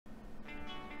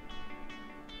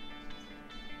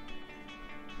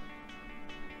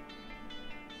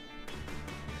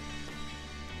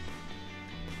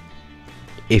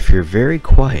if you're very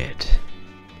quiet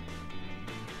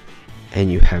and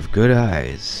you have good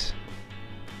eyes,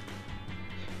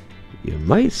 you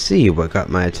might see what got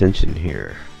my attention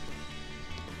here.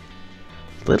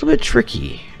 A little bit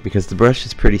tricky because the brush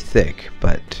is pretty thick,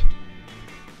 but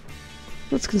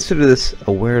let's consider this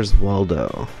a Where's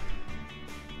Waldo.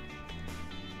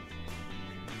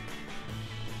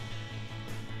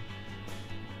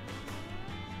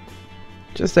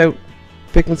 Just out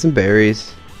picking some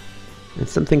berries, and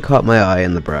something caught my eye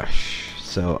in the brush,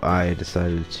 so I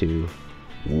decided to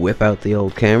whip out the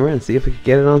old camera and see if we could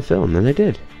get it on film, and I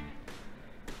did.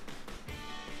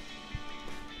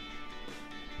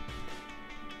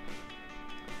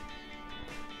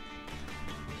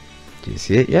 Do you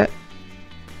see it yet?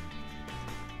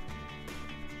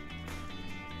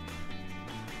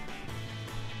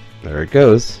 There it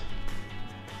goes.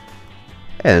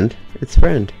 And its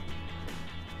friend.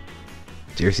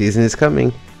 Deer season is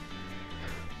coming.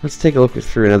 Let's take a look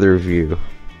through another review.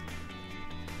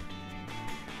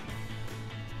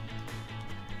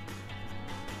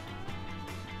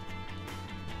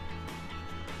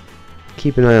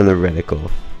 Keep an eye on the reticle.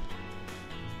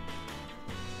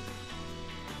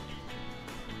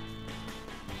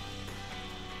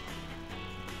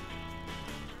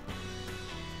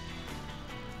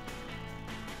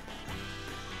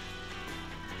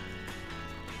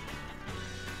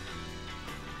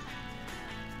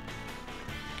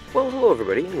 Well, hello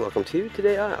everybody, and welcome to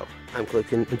Today Isle. I'm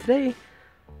Clifton, and today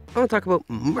I want to talk about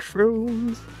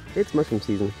mushrooms. It's mushroom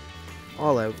season,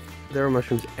 all out. There are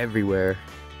mushrooms everywhere,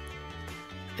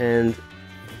 and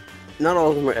not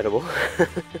all of them are edible.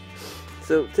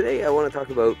 So today I want to talk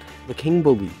about the King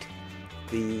Bolete,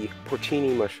 the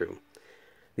Porcini mushroom.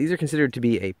 These are considered to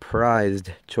be a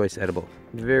prized choice edible.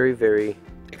 Very, very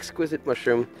exquisite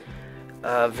mushroom,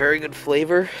 very good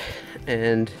flavor,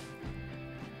 and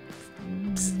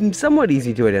somewhat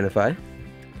easy to identify.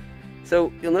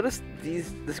 So you'll notice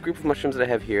this group of mushrooms that I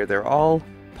have here, they're all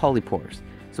polypores.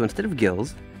 So instead of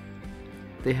gills,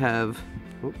 they have,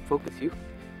 focus you,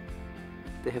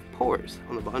 they have pores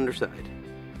on the underside,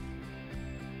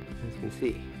 as you can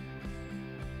see.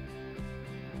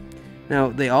 Now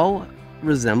they all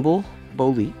resemble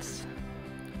boletes.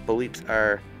 Boletes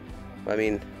are, I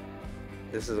mean,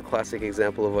 this is a classic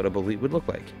example of what a bolete would look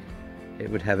like. It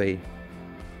would have a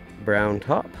brown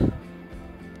top, like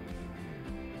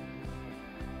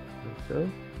so,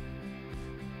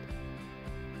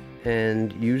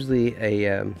 and usually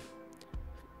a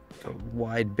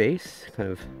wide base,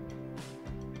 kind of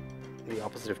the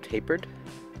opposite of tapered.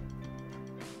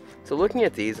 So looking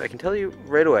at these, I can tell you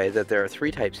right away that there are three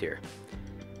types here.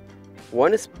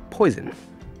 One is poison.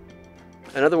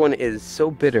 Another one is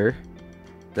so bitter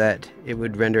that it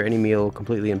would render any meal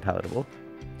completely unpalatable.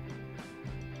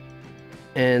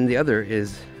 And the other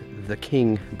is the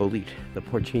King Bolete, the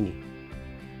Porcini,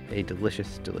 a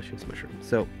delicious, delicious mushroom.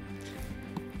 So,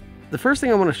 the first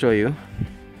thing I want to show you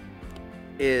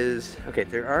is, okay,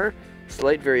 there are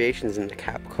slight variations in the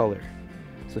cap color.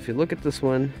 So if you look at this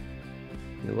one,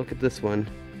 you look at this one,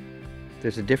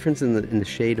 there's a difference in the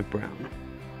shade of brown.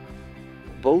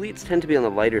 Boletes tend to be on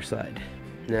the lighter side.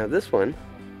 Now this one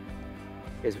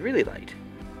is really light,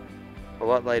 a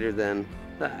lot lighter than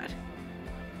that.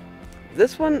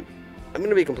 This one, I'm going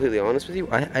to be completely honest with you,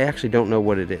 I actually don't know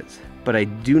what it is, but I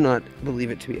do not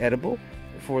believe it to be edible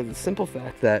for the simple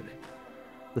fact that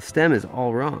the stem is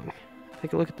all wrong.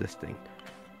 Take a look at this thing.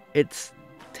 It's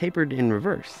tapered in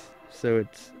reverse, so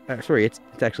it's, sorry, it's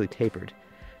actually tapered.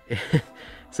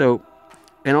 So,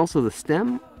 and also the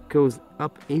stem goes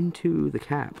up into the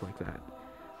cap like that.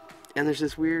 And there's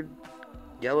this weird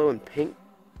yellow and pink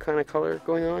kind of color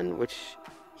going on, which,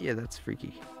 yeah, that's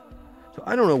freaky. So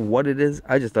I don't know what it is,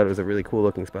 I just thought it was a really cool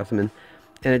looking specimen,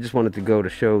 and I just wanted to go to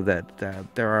show that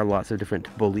there are lots of different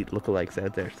bolete lookalikes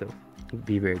out there, so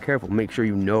be very careful, make sure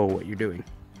you know what you're doing.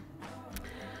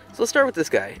 So let's start with this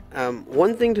guy.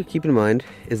 One thing to keep in mind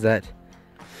is that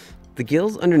the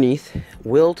gills underneath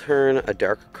will turn a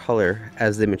darker color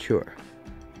as they mature.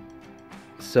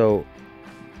 So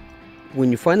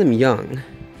when you find them young,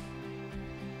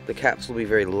 the caps will be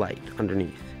very light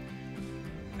underneath,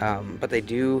 but they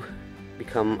do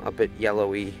become a bit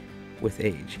yellowy with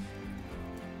age.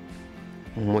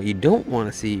 And what you don't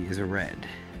want to see is a red.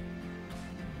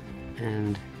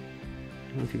 And I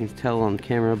don't know if you can tell on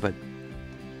camera, but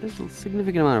there's a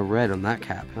significant amount of red on that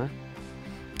cap, huh?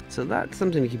 So that's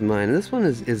something to keep in mind. And this one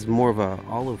is more of a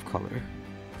olive color.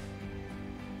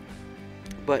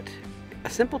 But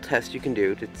a simple test you can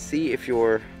do to see if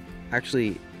you're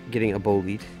actually getting a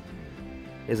bolete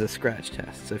is a scratch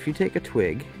test. So if you take a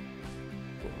twig,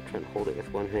 I'm trying to hold it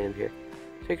with one hand here.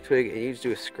 take a twig and you just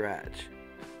do a scratch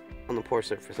on the pore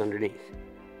surface underneath.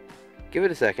 Give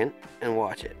it a second and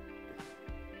watch it.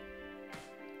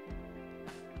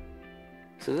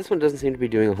 So this one doesn't seem to be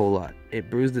doing a whole lot. It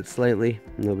bruised it slightly,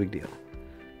 no big deal.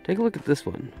 Take a look at this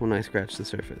one when I scratch the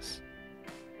surface.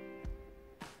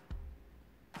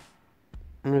 I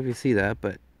don't know if you see that,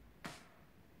 but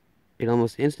it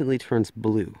almost instantly turns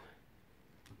blue.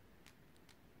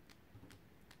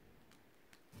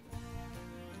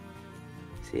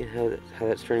 See how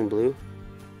that's turning blue?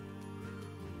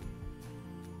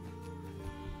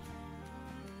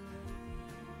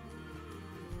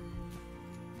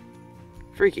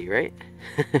 Freaky, right?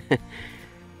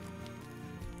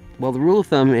 Well, the rule of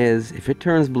thumb is if it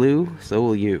turns blue, so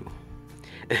will you.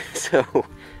 So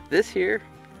this here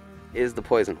is the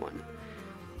poison one.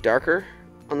 Darker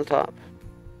on the top,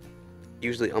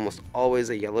 usually almost always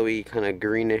a yellowy kind of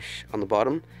greenish on the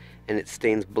bottom, and it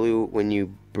stains blue when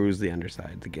you bruise the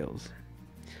underside, the gills.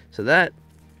 So that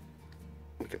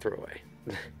we can throw away.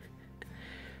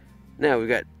 Now we've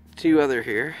got two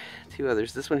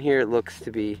others. This one here looks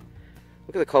to be,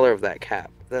 look at the color of that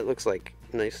cap. That looks like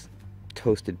nice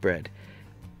toasted bread.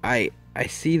 I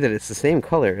see that it's the same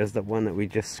color as the one that we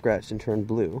just scratched and turned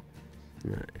blue.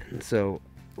 And so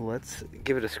let's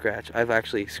give it a scratch. I've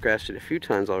actually scratched it a few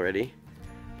times already,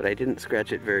 but I didn't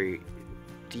scratch it very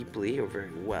deeply or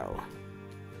very well.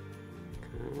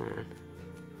 Come on.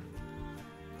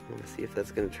 Let's see if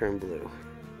that's going to turn blue.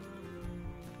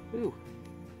 Ooh.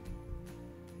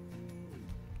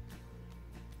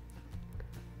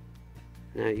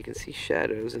 Now you can see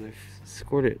shadows, and I've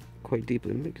scored it quite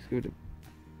deeply. Let me just give it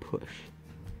a push.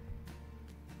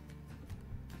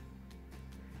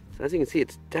 So as you can see,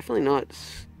 it's definitely not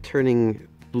turning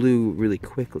blue really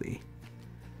quickly.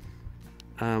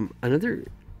 Another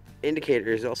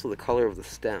indicator is also the color of the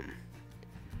stem.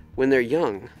 When they're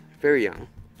young, very young,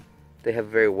 they have a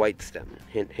very white stem.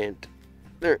 Hint, hint.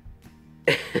 There.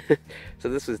 So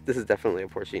this is definitely a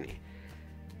Porcini.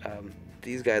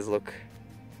 These guys look,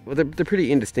 well, they're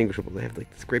pretty indistinguishable. They have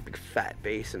like this great big fat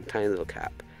base and tiny little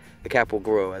cap. The cap will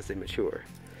grow as they mature.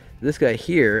 This guy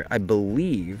here, I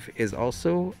believe, is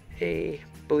also a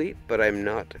Bolete, but I'm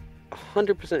not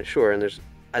 100% sure. And there's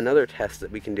another test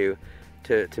that we can do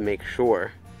to make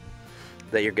sure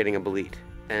that you're getting a Bolete.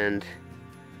 And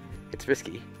it's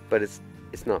risky, but it's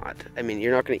not. I mean,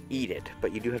 you're not going to eat it,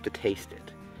 but you do have to taste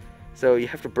it. So you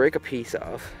have to break a piece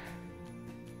off.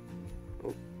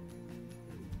 Oh.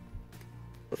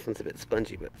 This one's a bit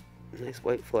spongy, but nice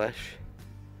white flesh.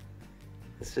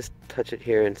 Let's just touch it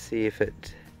here and see if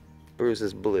it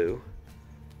bruises blue.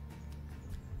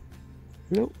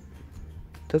 Nope,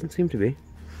 doesn't seem to be.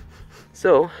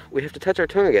 So we have to touch our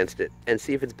tongue against it and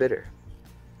see if it's bitter.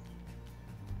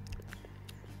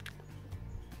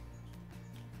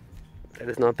 That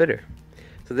is not bitter.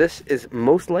 So this is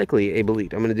most likely a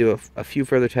Bolete. I'm going to do a few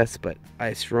further tests, but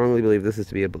I strongly believe this is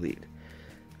to be a Bolete.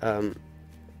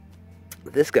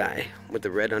 This guy with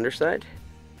the red underside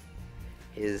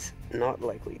is not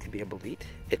likely to be a Bolete.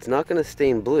 It's not going to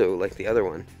stain blue like the other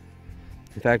one.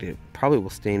 In fact, it probably will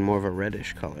stain more of a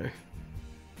reddish color.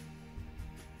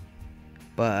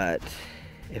 But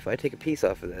if I take a piece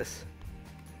off of this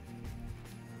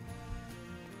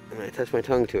and I touch my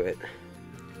tongue to it,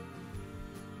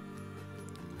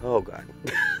 oh god.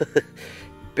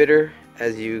 Bitter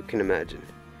as you can imagine.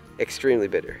 Extremely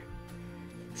bitter.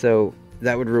 So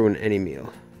that would ruin any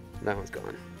meal. That one's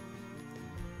gone.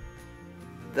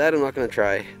 That I'm not going to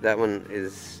try. That one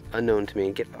is unknown to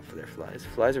me. Get off of their flies.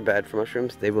 Flies are bad for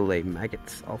mushrooms. They will lay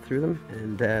maggots all through them,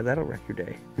 and that'll wreck your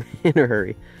day in a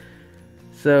hurry.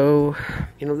 So,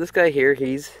 you know, this guy here,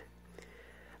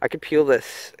 I could peel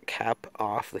this cap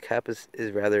off. The cap is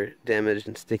rather damaged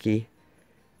and sticky.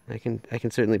 I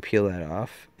can certainly peel that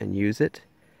off and use it,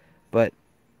 but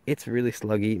it's really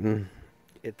slug-eaten.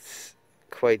 It's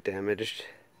quite damaged.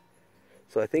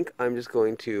 So I think I'm just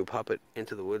going to pop it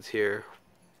into the woods here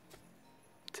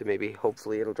to maybe,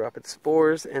 hopefully it'll drop its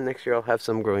spores, and next year I'll have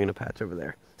some growing in a patch over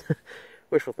there.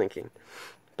 Wishful thinking.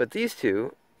 But these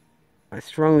two, I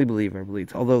strongly believe are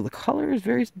Boletes, although the color is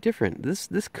very different.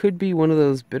 This could be one of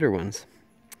those bitter ones.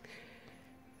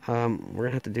 We're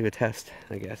gonna have to do a test,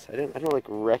 I guess. I don't like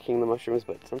wrecking the mushrooms,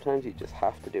 but sometimes you just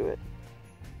have to do it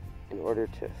in order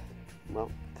to, well,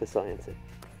 to science it.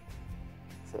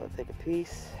 So I'll take a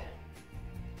piece.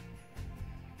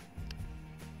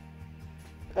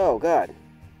 Oh god.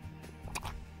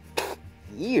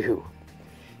 Ew.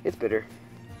 It's bitter.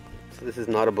 So this is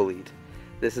not a Bolete.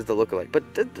 This is the lookalike.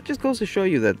 But that just goes to show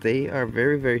you that they are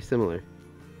very, very similar.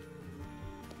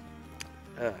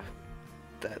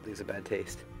 That leaves a bad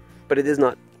taste. But it is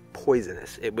not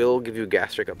poisonous. It will give you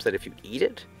gastric upset if you eat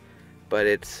it, but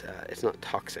it's not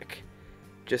toxic.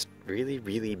 Just really,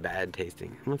 really bad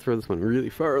tasting. I'm gonna throw this one really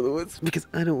far in the woods because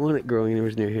I don't want it growing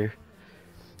anywhere near here,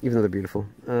 even though they're beautiful.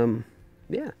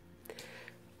 Yeah.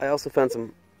 I also found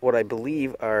some, what I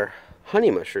believe are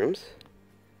honey mushrooms,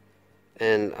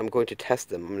 and I'm going to test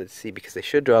them. I'm going to see, because they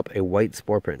should drop a white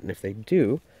spore print, and if they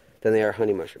do, then they are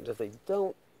honey mushrooms. If they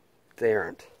don't, they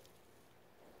aren't.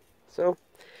 So,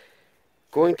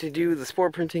 going to do the spore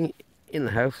printing in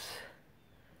the house,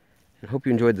 and hope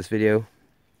you enjoyed this video.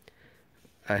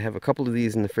 I have a couple of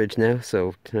these in the fridge now,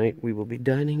 so tonight we will be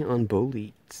dining on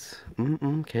Boletes.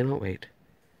 Cannot wait.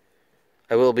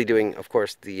 I will be doing, of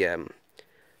course, the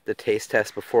taste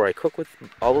test before I cook with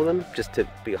all of them, just to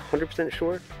be 100%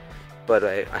 sure. But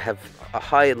I have a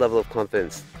high level of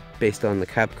confidence based on the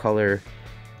cap color,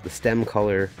 the stem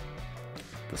color,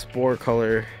 the spore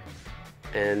color,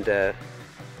 and the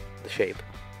shape,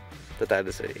 that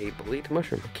is a bolete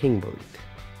mushroom, King Bolete.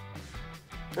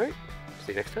 Alright,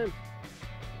 see you next time.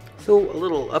 So a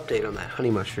little update on that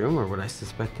honey mushroom, or what I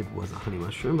suspected was a honey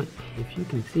mushroom. If you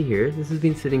can see here, this has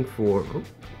been sitting for, oh,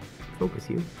 focus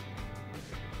you.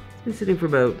 It's been sitting for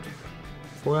about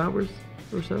 4 hours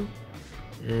or so.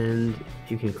 And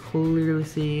you can clearly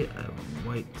see a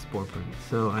white spore print.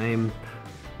 So I'm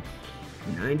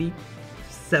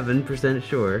 97%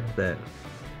 sure that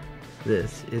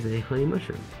this is a honey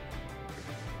mushroom.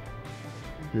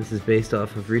 This is based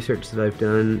off of research that I've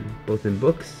done both in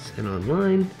books and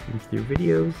online and through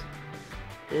videos.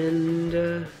 And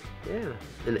yeah,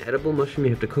 an edible mushroom,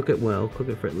 you have to cook it well, cook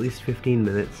it for at least 15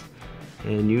 minutes,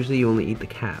 and usually you only eat the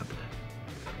cap.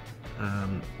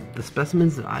 The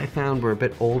specimens that I found were a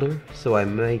bit older, so I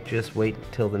might just wait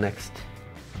until the next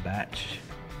batch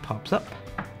pops up.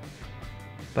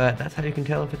 But that's how you can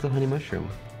tell if it's a honey mushroom.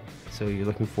 So you're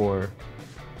looking for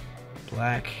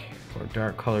black or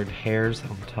dark colored hairs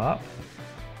on the top,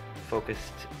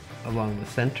 focused along the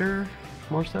center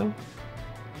more so.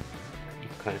 You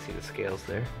can kind of see the scales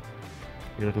there.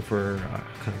 You're looking for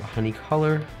kind of a honey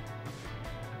color,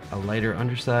 a lighter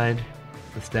underside.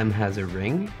 The stem has a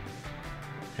ring,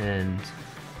 and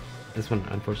this one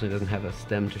unfortunately doesn't have a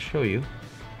stem to show you.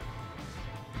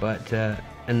 But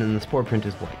and then the spore print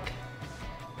is white,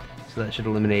 so that should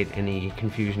eliminate any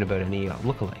confusion about any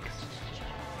lookalikes.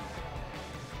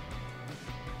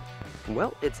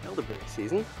 Well, it's elderberry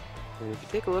season, and if you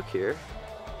take a look here,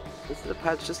 this is a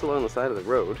patch just along the side of the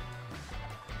road.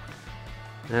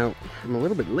 Now, I'm a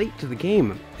little bit late to the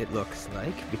game, it looks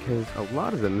like, because a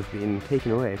lot of them have been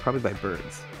taken away, probably by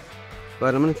birds.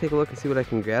 But I'm going to take a look and see what I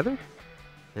can gather,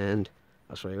 and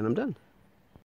I'll show you when I'm done.